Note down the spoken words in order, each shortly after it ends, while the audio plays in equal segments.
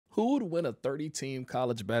Who would win a 30-team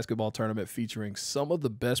college basketball tournament featuring some of the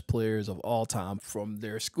best players of all time from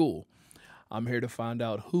their school? I'm here to find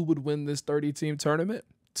out who would win this 30-team tournament.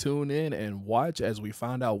 Tune in and watch as we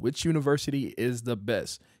find out which university is the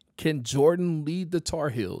best. Can Jordan lead the Tar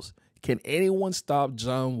Heels? Can anyone stop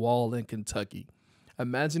John Wall in Kentucky?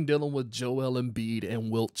 Imagine dealing with Joel Embiid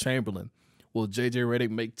and Wilt Chamberlain. Will JJ Redick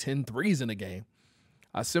make 10 threes in a game?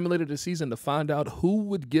 I simulated the season to find out who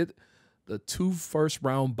would get the 2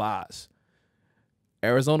 first-round buys.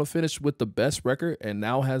 Arizona finished with the best record and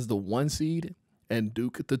now has the 1 seed, and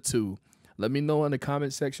Duke the 2. Let me know in the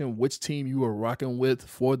comment section which team you are rocking with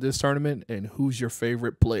for this tournament and who's your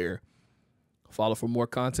favorite player. Follow for more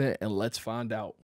content and let's find out.